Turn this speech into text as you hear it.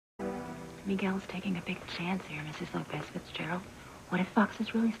Miguel's taking a big chance here, Mrs. Lopez Fitzgerald. What if Fox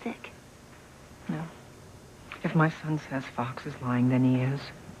is really sick? No. If my son says Fox is lying, then he is.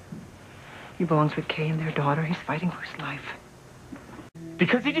 He belongs with Kay and their daughter. He's fighting for his life.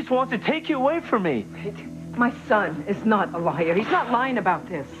 Because he just wants to take you away from me. My son is not a liar. He's not lying about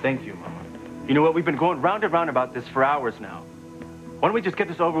this. Thank you, Mama. You know what? We've been going round and round about this for hours now. Why don't we just get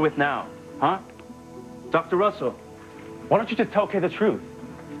this over with now, huh? Dr. Russell, why don't you just tell Kay the truth?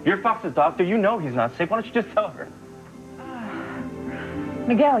 You're Fox's doctor. You know he's not sick. Why don't you just tell her?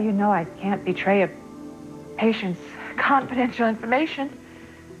 Miguel, you know I can't betray a patient's confidential information.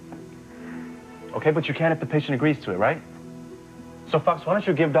 Okay, but you can if the patient agrees to it, right? So, Fox, why don't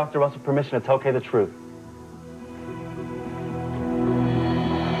you give Dr. Russell permission to tell Kay the truth?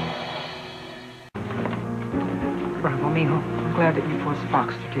 Bravo, mijo. I'm glad that you forced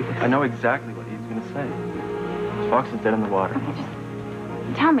Fox to do this. I know exactly what he's going to say. Fox is dead in the water. Okay,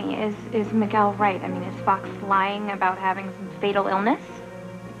 just tell me, is Miguel right? I mean, is Fox lying about having some fatal illness?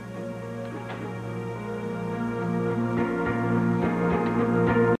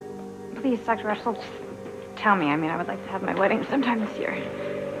 Please, Dr. Russell, just tell me. I mean, I would like to have my wedding sometime this year.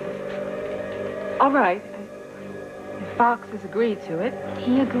 All right. If Fox has agreed to it.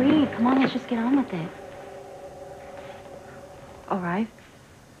 He agreed. Come on, let's just get on with it. All right.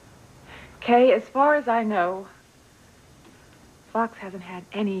 Kay, as far as I know, Fox hasn't had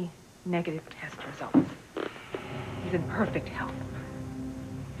any negative test results. He's in perfect health.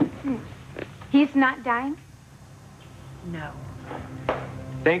 He's not dying? No.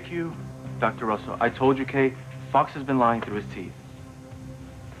 Thank you, Dr. Russell. I told you, Kay, Fox has been lying through his teeth.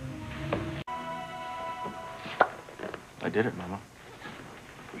 I did it, Mama.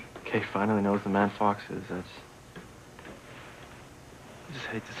 Kay finally knows the man Fox is. I just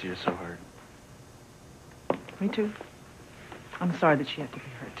hate to see her so hurt. Me too. I'm sorry that she had to be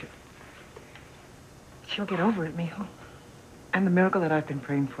hurt, too. She'll get over it, mijo. And the miracle that I've been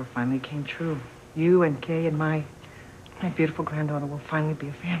praying for finally came true. You and Kay and my beautiful granddaughter will finally be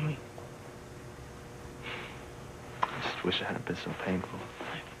a family. I just wish it hadn't been so painful.